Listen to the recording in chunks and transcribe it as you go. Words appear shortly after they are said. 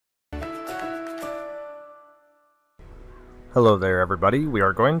Hello there, everybody. We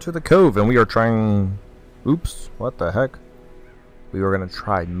are going to the cove, and we are trying... Oops, what the heck? We were going to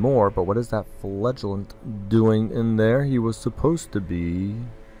try more, but what is that flagellant doing in there? He was supposed to be...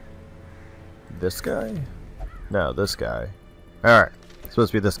 this guy? No, this guy. Alright,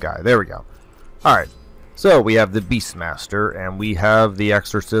 supposed to be this guy. There we go. Alright, so we have the Beastmaster, and we have the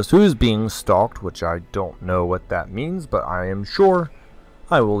Exorcist, who is being stalked, which I don't know what that means, but I am sure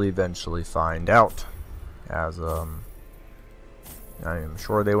I will eventually find out. As, I am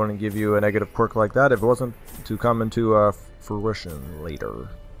sure they wouldn't give you a negative quirk like that if it wasn't to come into fruition later.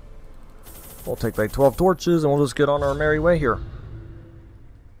 We'll take like 12 torches and we'll just get on our merry way here.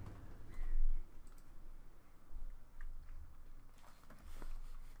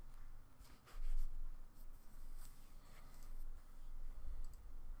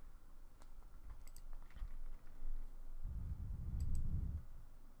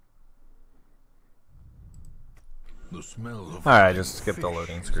 Alright, I just skipped the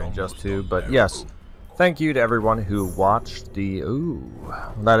loading screen just to, but yes, thank you to everyone who watched the,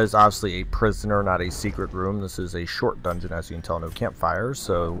 that is obviously a prisoner, not a secret room. This is a short dungeon, as you can tell, no campfires,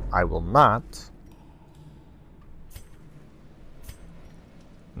 so I will not.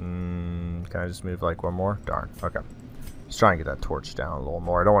 Can I just move like one more? Darn, okay. Just trying to get that torch down a little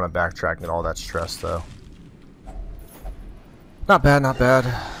more. I don't want to backtrack and get all that stress, though. Not bad, not bad.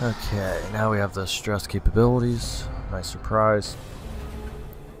 Okay, now we have the stress capabilities. Nice surprise.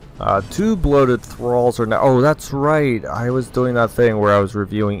 2 bloated thralls are now... Oh, that's right. I was doing that thing where I was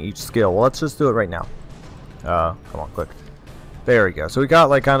reviewing each skill. Well, let's just do it right now. Come on, click. There we go. So we got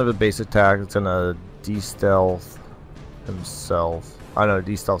like kind of a base attack. It's gonna de-stealth himself. I know,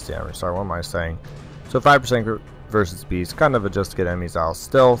 de-stealth damage. Sorry, what am I saying? So 5% versus beast. Kind of a just to get enemies out of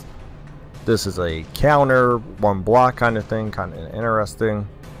stealth. This is a counter, 1 block kind of thing. Kind of interesting.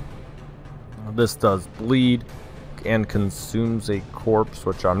 This does bleed and consumes a corpse,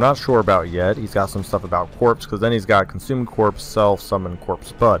 which I'm not sure about yet. He's got some stuff about corpse, because then he's got consume corpse, self, summon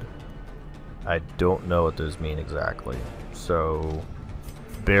corpse bud. I don't know what those mean exactly, so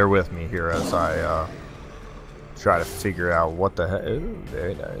bear with me here as I try to figure out what the heck. Ooh,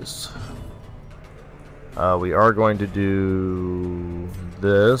 very nice. We are going to do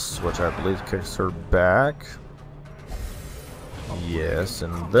this, which I believe kicks her back. Yes,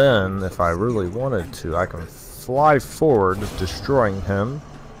 and then if I really wanted to, I can fly forward, destroying him.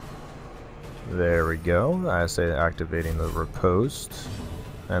 There we go. I say activating the riposte.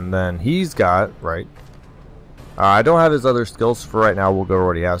 And then he's got, right. I don't have his other skills for right now. We'll go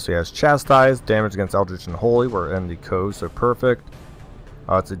what he has. So he has Chastise, damage against Eldritch and Holy. We're in the cove, so perfect.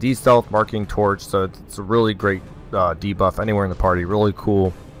 It's a de-stealth marking torch, so it's a really great debuff anywhere in the party. Really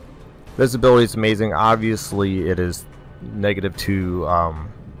cool. Visibility is amazing. Obviously, it is -2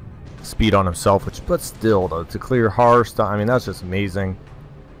 speed on himself, but still, though, to clear harsh stuff, I mean, that's just amazing.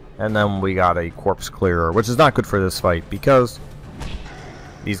 And then we got a corpse clearer, which is not good for this fight because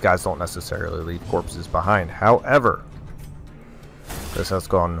these guys don't necessarily leave corpses behind. However, this has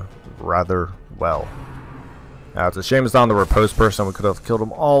gone rather well. Now, it's a shame it's not the riposte person. We could have killed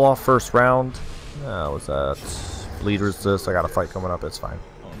them all off first round. Was that bleed resist? I got a fight coming up. It's fine.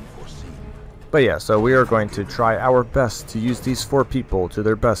 But yeah, so we are going to try our best to use these 4 people to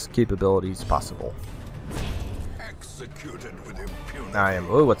their best capabilities possible. Executed with impunity. I am.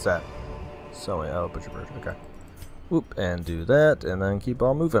 Oh, what's that? So, oh, butcher bird. Okay. Whoop, and do that, and then keep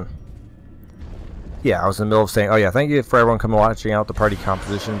on moving. Yeah, I was in the middle of saying, oh yeah, thank you for everyone coming watching out the party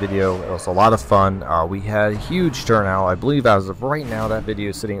composition video. It was a lot of fun. We had a huge turnout. I believe as of right now, that video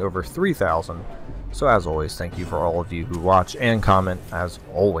is sitting over 3,000. So as always, thank you for all of you who watch and comment, as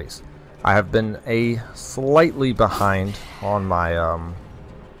always. I have been slightly behind on my,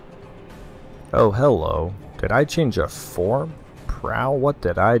 oh, hello. Did I change a form? Prowl? What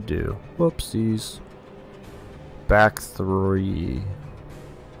did I do? Whoopsies. Back 3.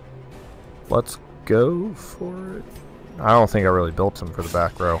 Let's go for it. I don't think I really built him for the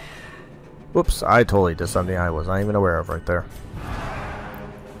back row. Whoops, I totally did something I was not even aware of right there.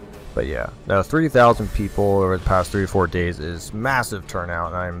 But yeah, now 3,000 people over the past 3 or 4 days is massive turnout,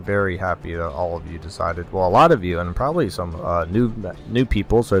 and I'm very happy that all of you decided, well, a lot of you, and probably some new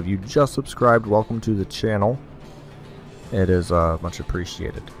people, so if you just subscribed, welcome to the channel. It is much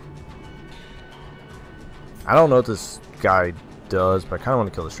appreciated. I don't know what this guy does, but I kind of want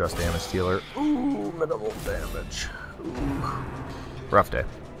to kill the stress damage dealer. Ooh, minimal damage. Ooh. Rough day.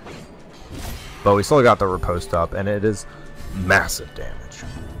 But we still got the riposte up, and it is massive damage.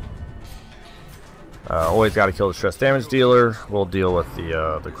 Always got to kill the stress damage dealer. We'll deal with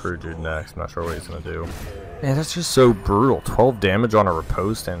the crew dude next. I'm not sure what he's going to do. Man, that's just so brutal. 12 damage on a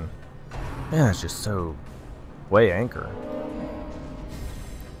riposte, and man, it's just so way anchor.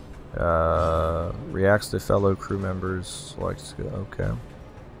 Reacts to fellow crew members. Likes to go. Okay.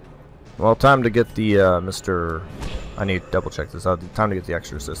 Well, time to get the Mr. I need to double check this out. Time to get the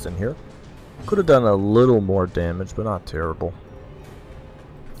Exorcist in here. Could have done a little more damage, but not terrible.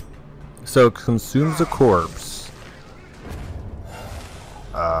 So consumes a corpse.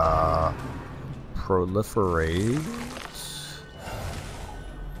 Proliferate.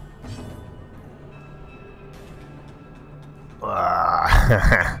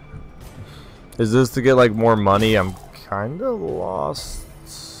 Is this to get like more money? I'm kind of lost.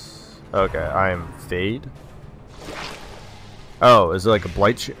 Okay, I am Fade. Oh, is it like a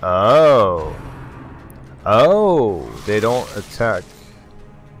blight? Oh. Oh, they don't attack.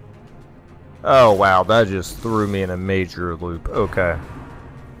 Oh, wow, that just threw me in a major loop. Okay.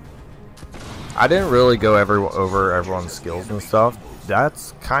 I didn't really go over everyone's skills and stuff.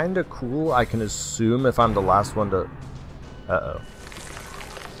 That's kind of cool. I can assume if I'm the last one to... Uh-oh.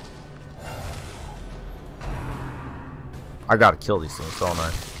 I gotta kill these things, don't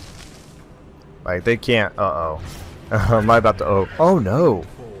I? Like, they can't... Uh-oh. Am I about to... Oh. Oh, no.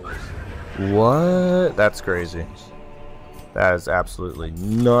 What? That's crazy. That is absolutely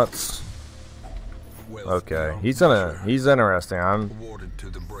nuts. Okay, he's interesting. I'm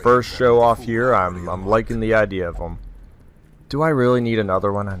first show off here. I'm liking the idea of him. Do I really need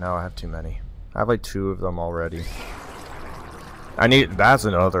another one? I know I have too many. I have like 2 of them already. That's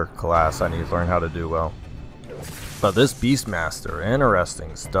another class I need to learn how to do well. But this Beastmaster,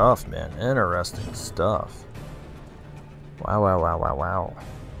 interesting stuff, man. Interesting stuff. Wow, wow, wow, wow, wow.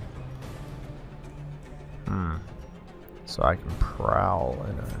 So I can prowl.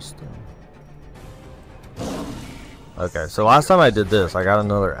 Interesting. Okay, so last time I did this, I got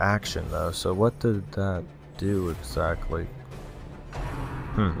another action though. So what did that do exactly?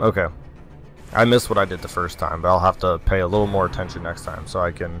 Okay. I missed what I did the first time, but I'll have to pay a little more attention next time so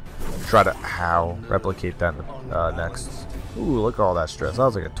I can try to replicate that next. Ooh, look at all that stress. That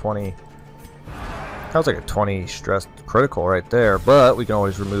was like a 20. That was like a 20 stress critical right there, but we can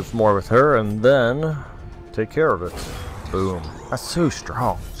always remove more with her and then take care of it. Boom. That's so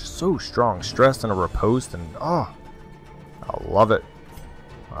strong. So strong. Stressed and a riposte and oh, I love it.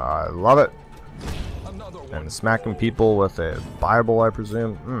 I love it. And smacking people with a Bible, I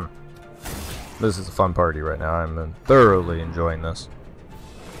presume. This is a fun party right now. I'm thoroughly enjoying this.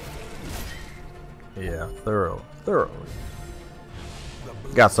 Yeah, thoroughly.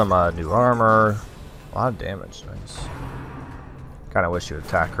 Got some new armor. A lot of damage. Nice. Kind of wish you'd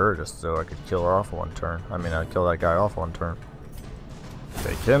attack her just so I could kill her off one turn. I mean, I'd kill that guy off one turn.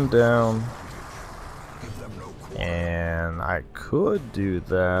 Take him down. And I could do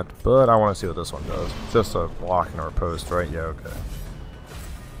that, but I want to see what this one does. Just a block and a riposte, right? Yeah, okay.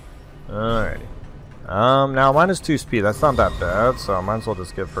 Alrighty. Now -2 speed. That's not that bad, so I might as well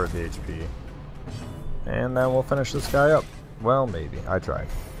just give her the HP. And then we'll finish this guy up. Well, maybe. I tried.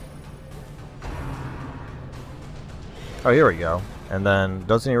 Oh, here we go. And then,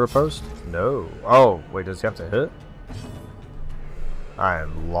 doesn't he riposte? No. Oh, wait, does he have to hit? I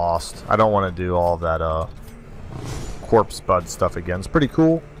am lost. I don't want to do all that corpse bud stuff again. It's pretty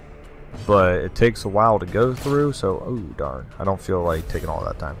cool, but it takes a while to go through, so oh darn. I don't feel like taking all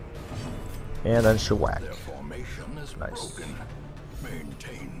that time. And then shellac. Nice.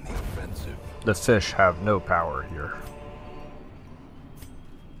 The fish have no power here.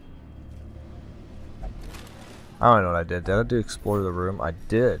 I don't know what I did. Did I do explore the room? I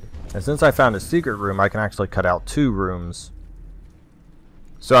did. And since I found a secret room, I can actually cut out 2 rooms.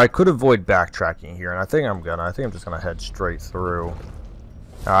 So I could avoid backtracking here, and I think I'm just gonna head straight through.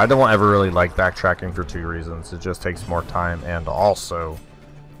 I don't ever really like backtracking for 2 reasons. It just takes more time, and also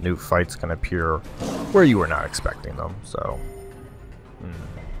new fights can appear where you were not expecting them. So,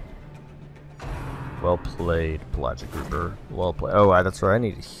 well played, Pelagic Grouper. Well played. Oh, that's right. I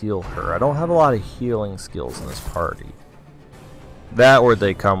need to heal her. I don't have a lot of healing skills in this party. That or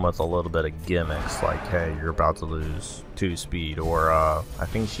they come with a little bit of gimmicks, like, hey, you're about to lose 2 speed, or I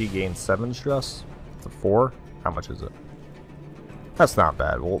think she gains 7 stress to 4. How much is it? That's not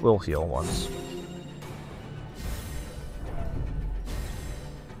bad. We'll heal once.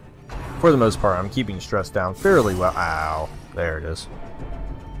 For the most part, I'm keeping stress down fairly well. Ow, there it is.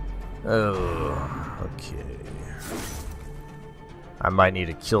 Oh, okay. I might need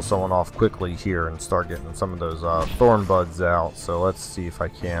to kill someone off quickly here and start getting some of those thorn buds out. So let's see if I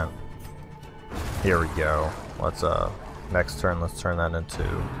can. Here we go. Let's next turn, let's turn that into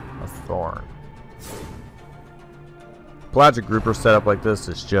a thorn. Pelagic Grouper setup like this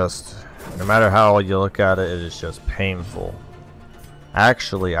is just, no matter how you look at it, it is just painful.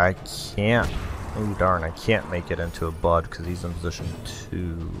 Actually, I can't Oh darn, I can't make it into a bud because he's in position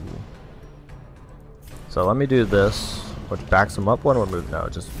 2. So let me do this, which backs him up one more move. No,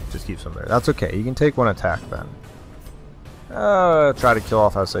 just keeps him there. That's okay. You can take one attack then. Try to kill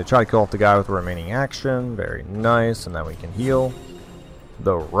off, I say, try to kill off the guy with the remaining action. Very nice, and then we can heal.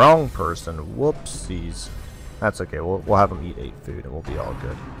 The wrong person. Whoopsies. That's okay. We'll have him eat 8 food, and we'll be all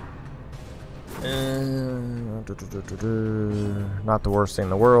good. Not the worst thing in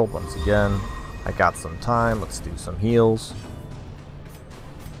the world. Once again, I got some time. Let's do some heals.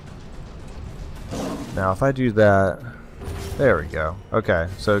 Now, if I do that, there we go. Okay,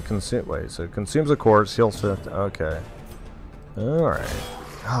 so consumes a corpse, heals 50. Okay. Alright.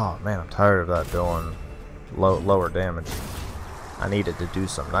 Oh man, I'm tired of that doing lower damage. I needed to do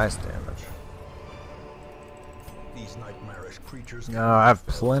some nice damage. These nightmarish creatures. No, I have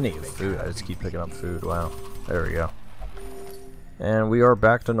plenty of food. I just keep picking up food. Wow. There we go. And we are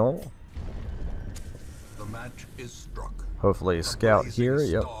back to normal. The match is struck. Hopefully a scout here.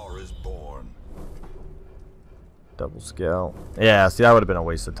 Yep. Star is born. Double scout. Yeah, see, that would have been a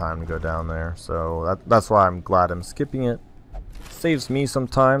waste of time to go down there. So that's why I'm glad I'm skipping it. Saves me some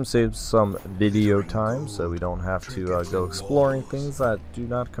time, saves some video time, so we don't have to go exploring things that do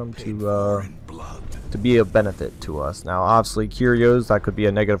not come to be a benefit to us. Now, obviously, curios, that could be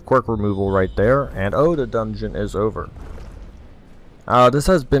a negative quirk removal right there, and oh, the dungeon is over. This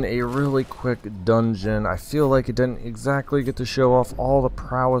has been a really quick dungeon. I feel like it didn't exactly get to show off all the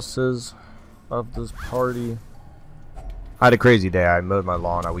prowesses of this party. I had a crazy day. I mowed my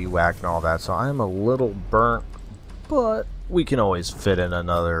lawn, I weed-whacked and all that, so I'm a little burnt, but we can always fit in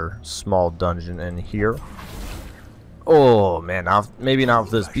another small dungeon in here. Oh man, now, maybe not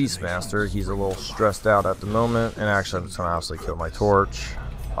with this Beastmaster. He's a little stressed out at the moment. And actually, I'm just going to obviously kill my torch.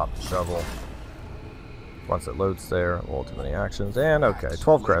 Pop the shovel. Once it loads there, a little too many actions. And okay,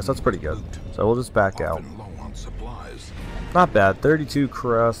 12 crests. That's pretty good. So we'll just back out. Not bad. 32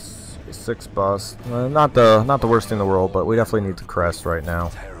 crests, 6 busts. Not the worst thing in the world, but we definitely need the crest right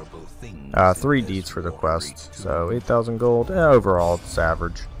now. 3 deeds for the quest, so 8,000 gold. Overall, it's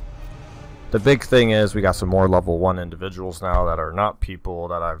average. The big thing is we got some more level 1 individuals now that are not people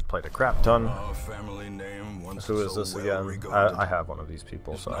that I've played a crap ton. Who is this again? I have one of these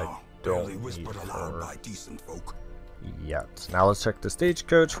people, so I don't need her yet. Now let's check the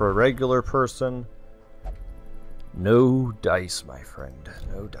stagecoach for a regular person. No dice, my friend.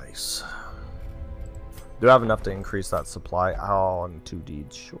 No dice. Do I have enough to increase that supply? Oh, I'm 2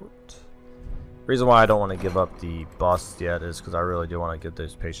 deeds short. Reason why I don't want to give up the bust yet is because I really do want to get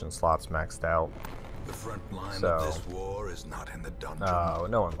those patient slots maxed out. The front line of this war is not in the dungeon.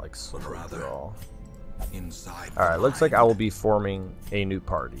 No one likes but rather all. Inside. Alright, looks like I will be forming a new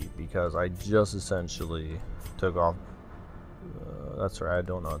party because I just essentially took off. That's right, I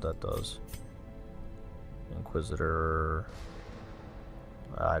don't know what that does. Inquisitor.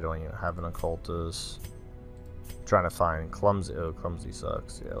 I don't even have an occultist. Trying to find clumsy. Oh, clumsy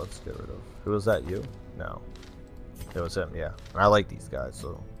sucks. Yeah, let's get rid of. Who was that? You? No, it was him. Yeah, and I like these guys,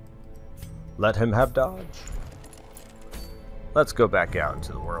 so let him have dodge. Let's go back out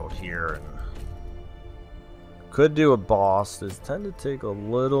into the world here, and could do a boss. These tend to take a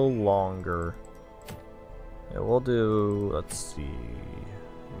little longer. Yeah, we'll do. Let's see,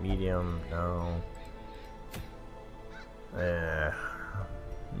 medium. No.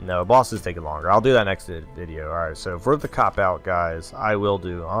 No, boss is taking longer. I'll do that next video. Alright, so for the cop-out, guys, I will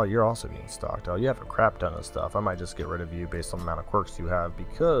do... Oh, you're also being stalked. Oh, you have a crap ton of stuff. I might just get rid of you based on the amount of quirks you have,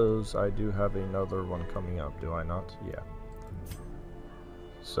 because I do have another one coming up, do I not? Yeah.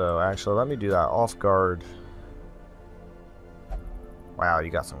 So, actually, let me do that. Off guard. Wow,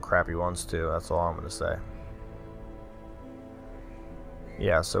 you got some crappy ones, too. That's all I'm going to say.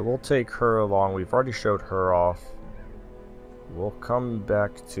 Yeah, so we'll take her along. We've already showed her off. We'll come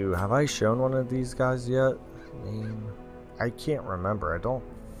back to... Have I shown one of these guys yet? I can't remember. I don't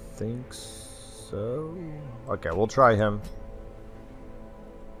think so. Okay, we'll try him.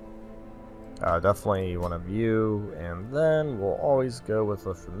 Definitely one of you. And then we'll always go with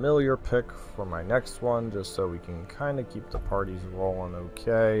a familiar pick for my next one, just so we can kind of keep the parties rolling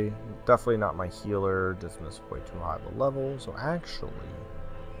okay. Definitely not my healer. Dismiss way too high of a level. So actually...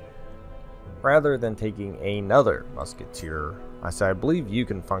 rather than taking another musketeer, I believe you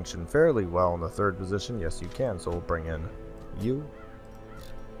can function fairly well in the 3rd position. Yes, you can, so we'll bring in you.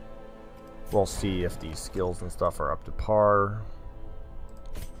 We'll see if these skills and stuff are up to par.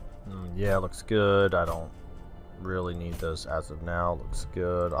 Yeah, looks good. I don't really need this as of now. Looks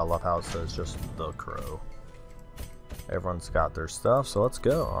good. I love how it says just the crow. Everyone's got their stuff, so let's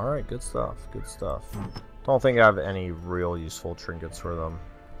go. Alright, good stuff. Good stuff. Don't think I have any real useful trinkets for them.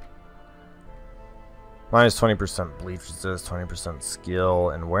 Minus 20% bleed resist, 20% skill,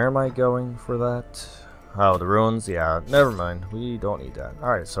 and where am I going for that? Oh, the ruins? Yeah, never mind. We don't need that.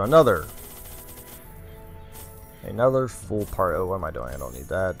 Alright, so another full part. Oh, what am I doing? I don't need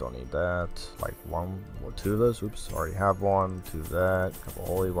that, don't need that. Like one or two of those. Oops, already have one, two of that, a couple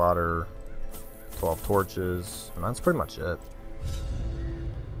holy water, 12 torches, and that's pretty much it.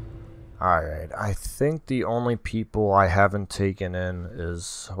 Alright, I think the only people I haven't taken in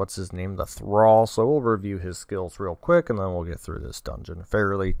is, what's his name, the Thrall, so we'll review his skills real quick, and then we'll get through this dungeon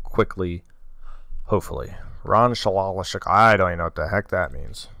fairly quickly, hopefully. Ron Shalalashik, I don't even know what the heck that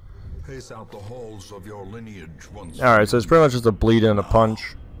means. Pace out the halls of your lineage once. Alright, so it's pretty much just a bleed and a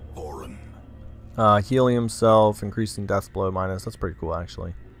punch. Healing himself, increasing death blow minus, that's pretty cool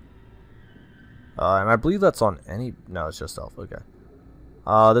actually. And I believe that's on any, no, it's just self, okay.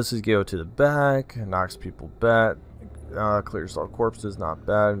 This is go to the back, knocks people back, clears all corpses, not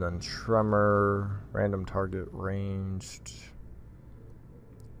bad. And then tremor, random target ranged.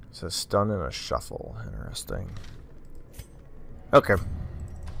 It says stun and a shuffle, interesting. Okay.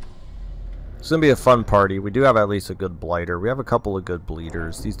 It's gonna be a fun party. We do have at least a good blighter. We have a couple of good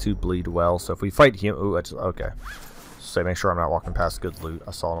bleeders. These two bleed well, so if we fight him, ooh, it's okay. So make sure I'm not walking past good loot.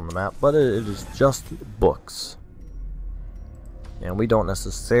 I saw it on the map, but it is just books. And we don't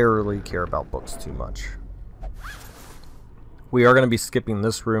necessarily care about books too much. We are going to be skipping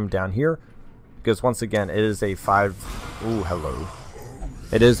this room down here, because once again, it is a 5... Ooh, hello.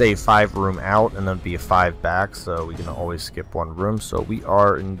 It is a 5 room out, and then be a 5 back, so we can always skip one room. So we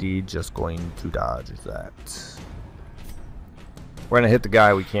are indeed just going to dodge that. We're going to hit the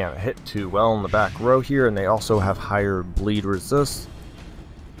guy we can't hit too well in the back row here, and they also have higher bleed resist.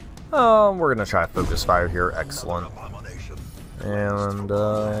 We're going to try focus fire here. Excellent. And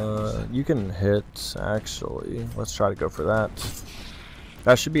you can hit, actually. Let's try to go for that.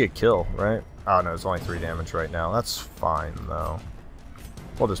 That should be a kill, right? Oh no, it's only 3 damage right now. That's fine though.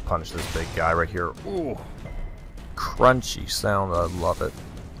 We'll just punch this big guy right here. Ooh, crunchy sound, I love it.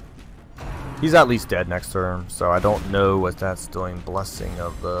 He's at least dead next turn, so I don't know what that's doing. Blessing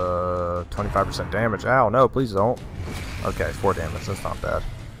of the 25% damage. Ow, no, please don't. Okay, 4 damage, that's not bad.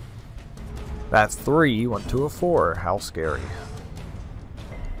 That's 3, went to a 4. How scary.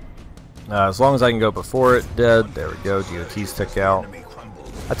 As long as I can go before it, dead. There we go, DOTs tick out.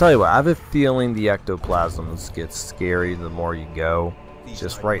 I tell you what, I have a feeling the ectoplasms get scary the more you go.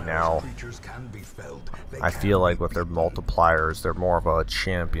 Just right now, I feel like with their multipliers, they're more of a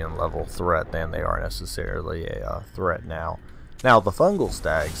champion level threat than they are necessarily a threat now. Now, the fungal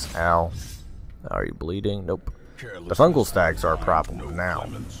stags, ow. Are you bleeding? Nope. The fungal stags are a problem now.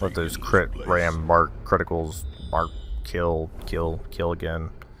 With those crit, ram, mark, criticals, mark, kill, kill, kill again.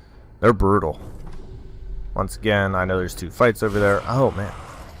 They're brutal. Once again, I know there's 2 fights over there. Oh, man.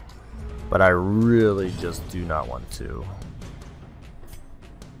 But I really just do not want to.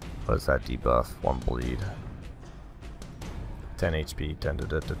 What's that debuff? 1 bleed. 10 HP. 10 da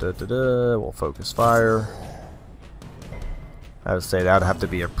da da da da da. We'll focus fire. I would say that would have to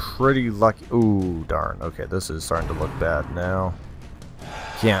be a pretty lucky... Ooh, darn. Okay, this is starting to look bad now.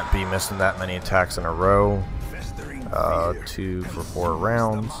 Can't be missing that many attacks in a row. 2 for 4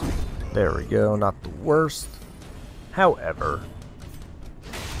 rounds. There we go. Not the worst. However...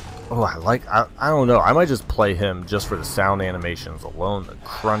 Oh, I don't know. I might just play him just for the sound animations alone. The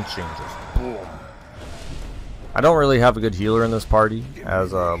crunching just boom. I don't really have a good healer in this party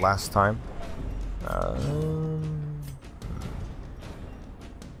as last time.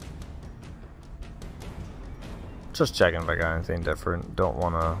 Just checking if I got anything different. Don't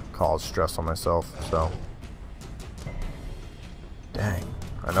want to cause stress on myself, so. Dang.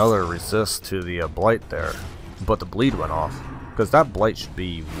 Another resist to the blight there. But the bleed went off. Because that blight should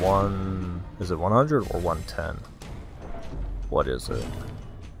be 1... Is it 100 or 110? What is it?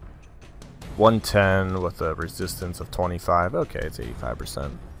 110 with a resistance of 25. Okay, it's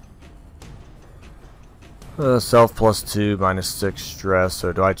 85%. Self +2, -6 stress.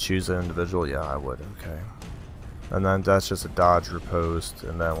 So do I choose an individual? Yeah, I would. Okay. And then that's just a dodge riposte.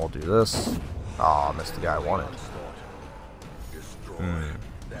 And then we'll do this. Aw, missed the guy I wanted.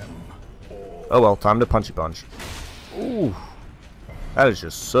 Oh well, time to punchy punch. Ooh. That is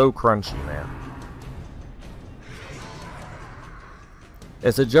just so crunchy, man.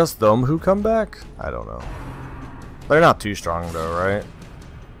 Is it just them who come back? I don't know. They're not too strong though, right?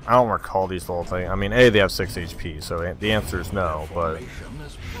 I don't recall these little things. I mean, A, they have 6 HP, so the answer is no, but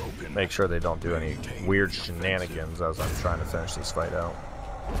make sure they don't do any weird shenanigans as I'm trying to finish this fight out.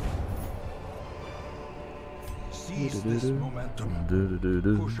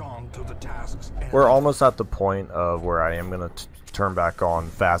 We're almost at the point of where I am going to turn back on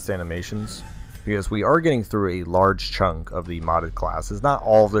fast animations. because we are getting through a large chunk of the modded classes. Not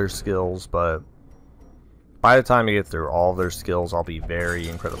all of their skills, but by the time you get through all of their skills, I'll be very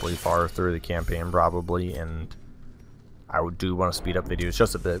incredibly far through the campaign probably, and I do want to speed up videos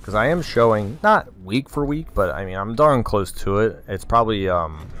just a bit, because I am showing, not week for week, but I mean, I'm darn close to it. It's probably,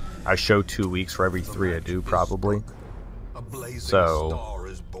 I show 2 weeks for every 3 I do, probably. So,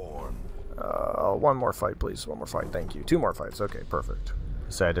 one more fight, please. One more fight, thank you. 2 more fights, okay, perfect.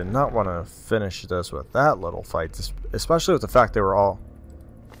 So I did not want to finish this with that little fight, especially with the fact they were all,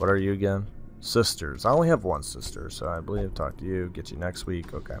 what are you again? Sisters. I only have 1 sister, so I believe talk to you, get you next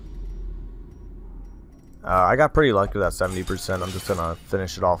week, okay. I got pretty lucky with that 70%. I'm just going to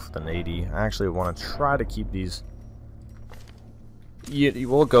finish it off with an 80. I actually want to try to keep these. You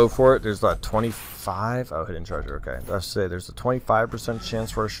will go for it. There's that 25. Oh, hidden treasure. Okay. Let's say there's a 25%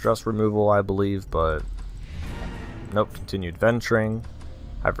 chance for a stress removal, I believe, but nope. Continued venturing.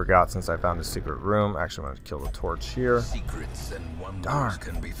 I forgot since I found a secret room. Actually, I'm going to kill the torch here. Darn.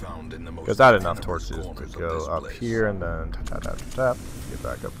 Because I had enough torches to go up here and then tap, tap, tap, tap. Get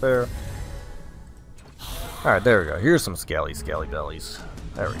back up there. Alright, there we go. Here's some scaly bellies.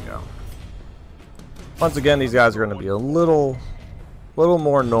 There we go. Once again, these guys are going to be a little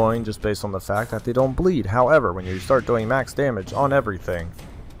more annoying just based on the fact that they don't bleed. However, when you start doing max damage on everything,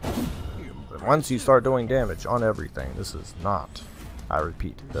 once you start doing damage on everything, this is not, I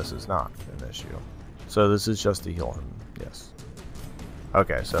repeat, this is not an issue. So this is just to heal him, yes.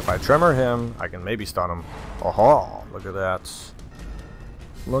 Okay, so if I tremor him, I can maybe stun him. Oh, look at that.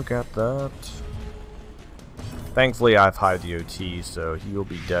 Look at that. Thankfully, I have high DOT, so he will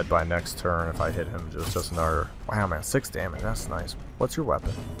be dead by next turn if I hit him. Just another. Wow, man, 6 damage. That's nice. What's your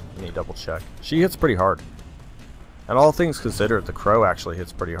weapon? Let me double check. She hits pretty hard. And all things considered, the crow actually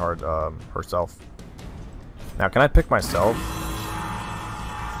hits pretty hard herself. Now, can I pick myself?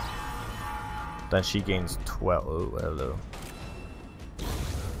 Then she gains 12. Oh, hello.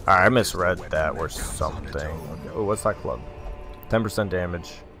 Alright, I misread that or something. Okay. Oh, what's that club? 10%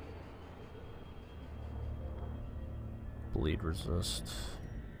 damage. Bleed resist.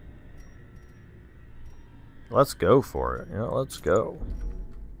 Let's go for it. You know, let's go.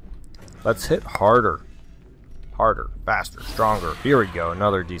 Let's hit harder. Harder, faster, stronger. Here we go.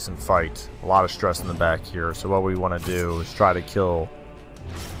 Another decent fight. A lot of stress in the back here. So what we want to do is try to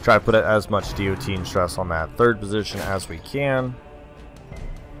put as much DOT and stress on that 3rd position as we can.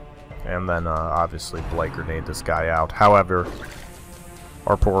 And then obviously Blake grenade this guy out. However,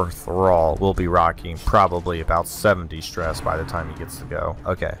 our poor Thrall will be rocking probably about 70 stress by the time he gets to go.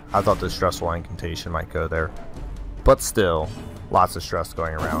 Okay, I thought the stressful incantation might go there. But still, lots of stress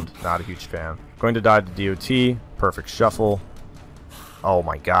going around. Not a huge fan. Going to die to DOT. Perfect shuffle. Oh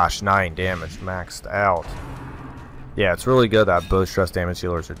my gosh, 9 damage maxed out. Yeah, it's really good that both stress damage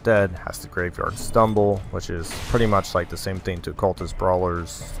healers are dead. Has the Graveyard Stumble, which is pretty much like the same thing to Cultist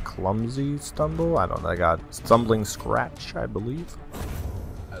Brawler's Clumsy Stumble. I don't know, I got Stumbling Scratch, I believe.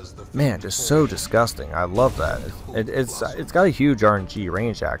 Man, just so disgusting. I love that. It's got a huge RNG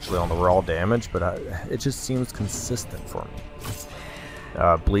range actually on the raw damage, but it just seems consistent for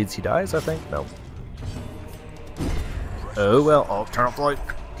me. Bleeds, he dies, I think? No. Oh well, oh, turn off the light.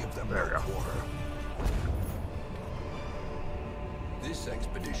 There we go.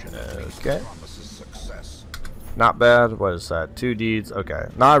 Okay. Not bad. What is that? 2 deeds. Okay.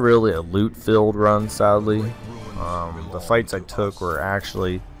 Not really a loot-filled run, sadly. The fights I took were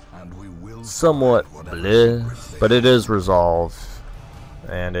actually somewhat bleh, but it is resolved,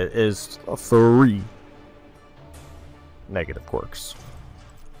 and it is 3 negative quirks.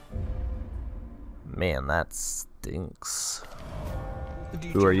 Man, that stinks.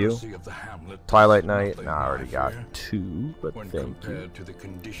 Who are you? Twilight Knight? Nah, I already got 2, but thank you.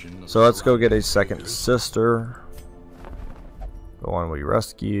 So let's go get a second sister. The one we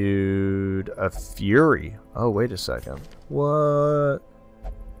rescued. A Fury. Oh, wait a second. What?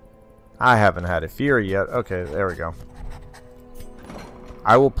 I haven't had a Fury yet. Okay, there we go.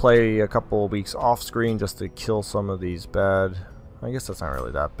 I will play a couple of weeks off screen just to kill some of these bad. I guess that's not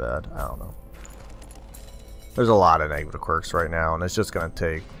really that bad. I don't know. There's a lot of negative quirks right now, and it's just going to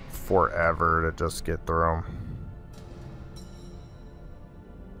take forever to just get through them.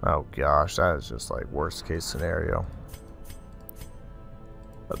 Oh gosh, that is just like worst case scenario.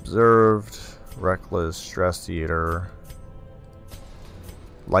 Observed, reckless, stress eater,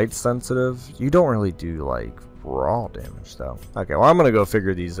 light sensitive. You don't really do like raw damage though. Okay, well I'm going to go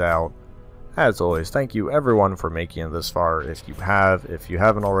figure these out. As always, thank you everyone for making it this far. If you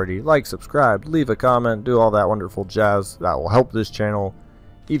haven't already, like, subscribe, leave a comment, do all that wonderful jazz. That will help this channel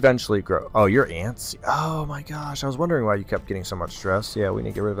eventually grow. Oh, you're ants? Oh my gosh, I was wondering why you kept getting so much stress. Yeah, we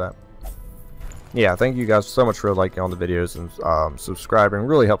need to get rid of that. yeah, thank you guys so much for liking all the videos and subscribing.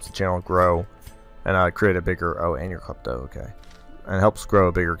 Really helps the channel grow and create a bigger, oh, and your klepto, okay, and helps grow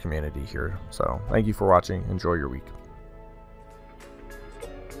a bigger community here. So thank you for watching. Enjoy your week.